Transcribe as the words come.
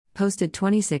Posted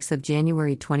 26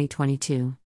 January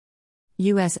 2022.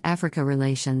 U.S.-Africa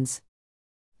relations.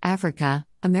 Africa,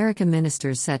 America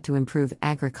ministers set to improve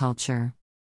agriculture.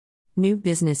 New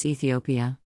business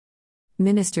Ethiopia.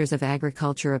 Ministers of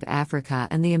Agriculture of Africa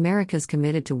and the Americas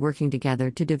committed to working together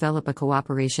to develop a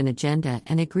cooperation agenda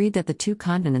and agreed that the two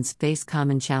continents face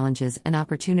common challenges and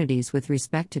opportunities with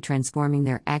respect to transforming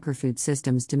their agri-food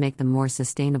systems to make them more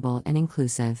sustainable and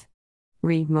inclusive.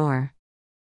 Read more.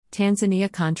 Tanzania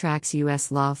contracts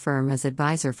U.S. law firm as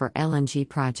advisor for LNG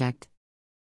project.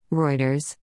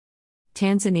 Reuters.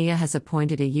 Tanzania has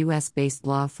appointed a U.S.-based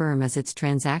law firm as its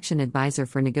transaction advisor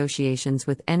for negotiations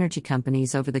with energy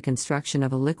companies over the construction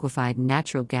of a liquefied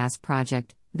natural gas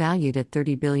project, valued at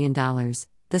 $30 billion,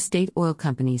 the state oil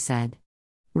company said.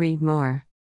 Read more.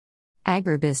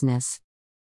 Agribusiness.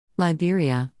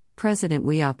 Liberia, President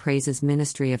Weah praises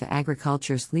Ministry of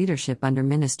Agriculture's leadership under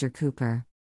Minister Cooper.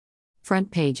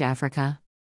 Front page Africa.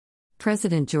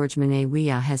 President George Mene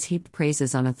Weah has heaped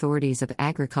praises on authorities of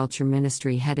Agriculture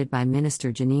Ministry headed by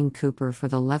Minister Janine Cooper for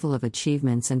the level of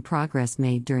achievements and progress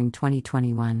made during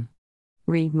 2021.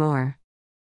 Read more.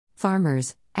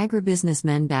 Farmers,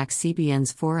 agribusinessmen back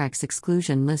CBN's Forex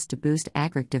exclusion list to boost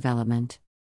agric development.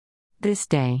 This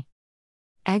day.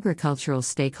 Agricultural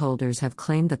stakeholders have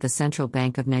claimed that the Central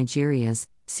Bank of Nigeria's,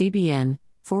 CBN,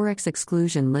 Forex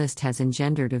exclusion list has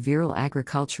engendered a virile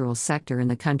agricultural sector in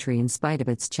the country in spite of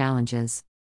its challenges.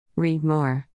 Read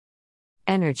more.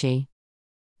 Energy.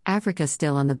 Africa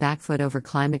still on the back foot over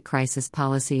climate crisis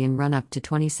policy in run-up to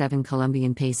 27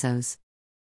 Colombian pesos.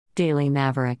 Daily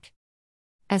Maverick.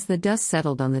 As the dust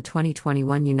settled on the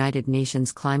 2021 United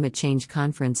Nations Climate Change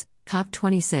Conference,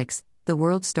 COP26, the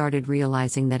world started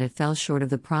realizing that it fell short of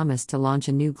the promise to launch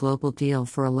a new global deal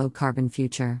for a low-carbon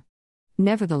future.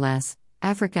 Nevertheless,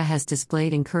 Africa has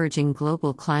displayed encouraging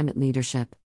global climate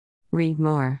leadership. Read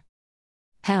more.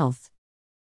 Health.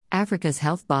 Africa's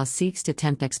health boss seeks to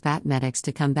tempt expat medics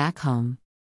to come back home.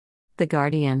 The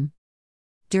Guardian.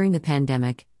 During the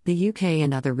pandemic, the UK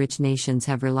and other rich nations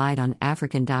have relied on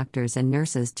African doctors and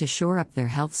nurses to shore up their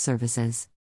health services.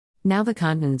 Now the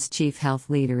continent's chief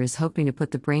health leader is hoping to put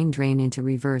the brain drain into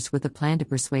reverse with a plan to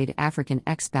persuade African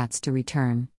expats to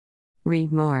return.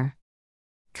 Read more.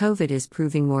 COVID is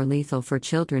proving more lethal for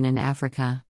children in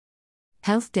Africa.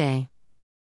 Health Day.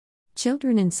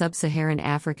 Children in sub-Saharan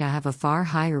Africa have a far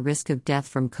higher risk of death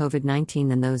from COVID-19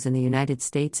 than those in the United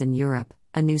States and Europe,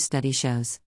 a new study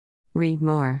shows. Read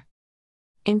more.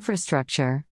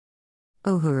 Infrastructure.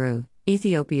 Uhuru,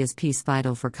 Ethiopia's peace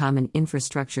vital for common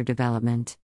infrastructure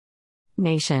development.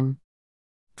 Nation.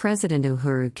 President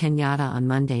Uhuru Kenyatta on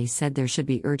Monday said there should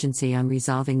be urgency on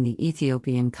resolving the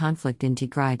Ethiopian conflict in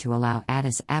Tigray to allow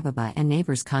Addis Ababa and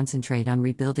neighbors concentrate on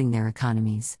rebuilding their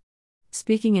economies.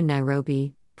 Speaking in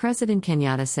Nairobi, President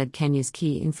Kenyatta said Kenya's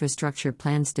key infrastructure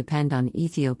plans depend on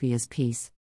Ethiopia's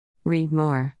peace. Read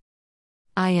more.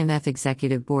 IMF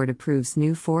Executive Board approves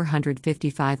new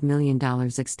 $455 million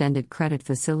extended credit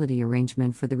facility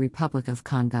arrangement for the Republic of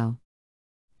Congo.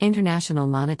 International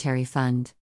Monetary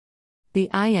Fund. The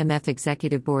IMF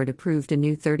Executive Board approved a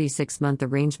new 36-month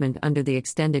arrangement under the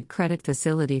Extended Credit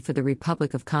Facility for the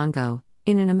Republic of Congo,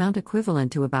 in an amount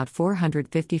equivalent to about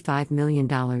 $455 million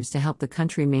to help the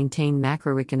country maintain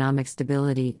macroeconomic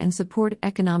stability and support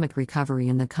economic recovery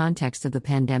in the context of the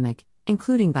pandemic,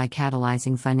 including by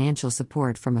catalyzing financial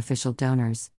support from official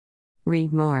donors.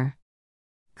 Read more.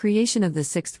 Creation of the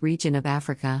Sixth Region of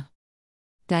Africa.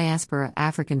 Diaspora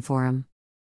African Forum.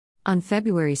 On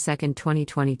February 2,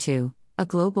 2022, a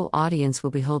global audience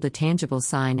will behold a tangible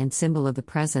sign and symbol of the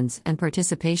presence and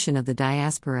participation of the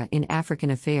diaspora in African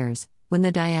affairs, when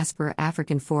the Diaspora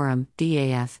African Forum,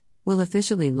 DAF, will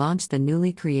officially launch the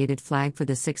newly created flag for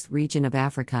the Sixth Region of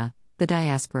Africa, the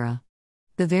diaspora.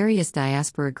 The various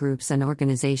diaspora groups and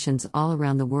organizations all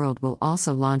around the world will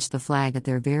also launch the flag at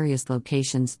their various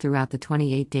locations throughout the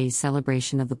 28-day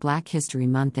celebration of the Black History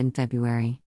Month in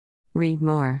February. Read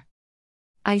more.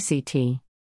 ICT.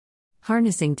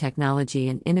 Harnessing Technology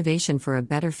and Innovation for a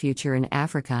Better Future in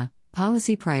Africa,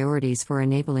 Policy Priorities for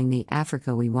Enabling the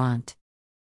Africa We Want.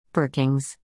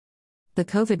 Brookings. The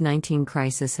COVID-19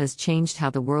 crisis has changed how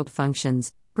the world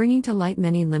functions, bringing to light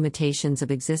many limitations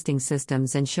of existing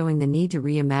systems and showing the need to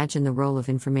reimagine the role of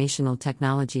informational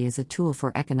technology as a tool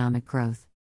for economic growth.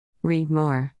 Read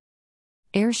more.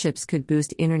 Airships could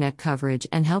boost internet coverage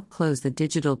and help close the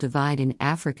digital divide in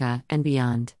Africa and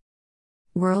beyond.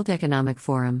 World Economic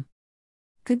Forum.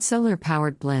 Could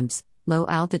solar-powered blimps,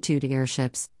 low-altitude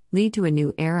airships, lead to a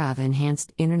new era of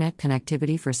enhanced internet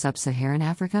connectivity for sub-Saharan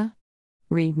Africa?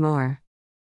 Read more.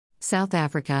 South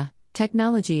Africa,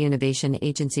 Technology Innovation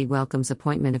Agency welcomes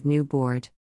appointment of new board.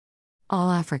 All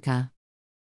Africa.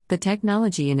 The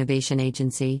Technology Innovation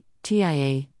Agency,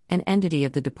 TIA, an entity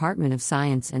of the Department of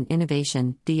Science and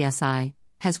Innovation, DSI,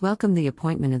 has welcomed the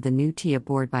appointment of the new TIA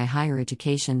board by Higher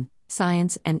Education,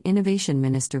 Science and Innovation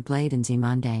Minister Blade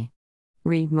Nzimande.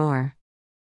 Read more.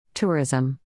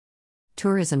 Tourism.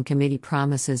 Tourism Committee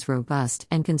promises robust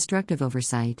and constructive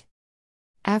oversight.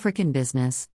 African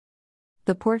business.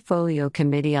 The Portfolio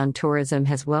Committee on Tourism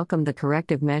has welcomed the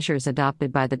corrective measures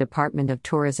adopted by the Department of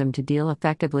Tourism to deal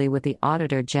effectively with the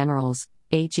Auditor General's,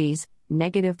 AG's,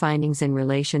 negative findings in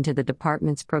relation to the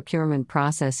department's procurement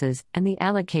processes and the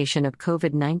allocation of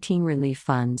COVID-19 relief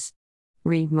funds.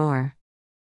 Read more.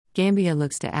 Gambia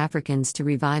looks to Africans to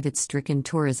revive its stricken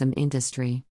tourism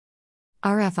industry.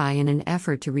 RFI, in an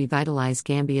effort to revitalize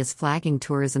Gambia's flagging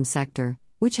tourism sector,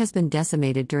 which has been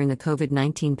decimated during the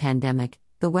COVID-19 pandemic,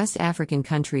 the West African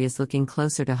country is looking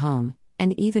closer to home,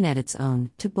 and even at its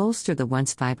own, to bolster the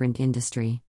once vibrant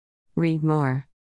industry. Read more.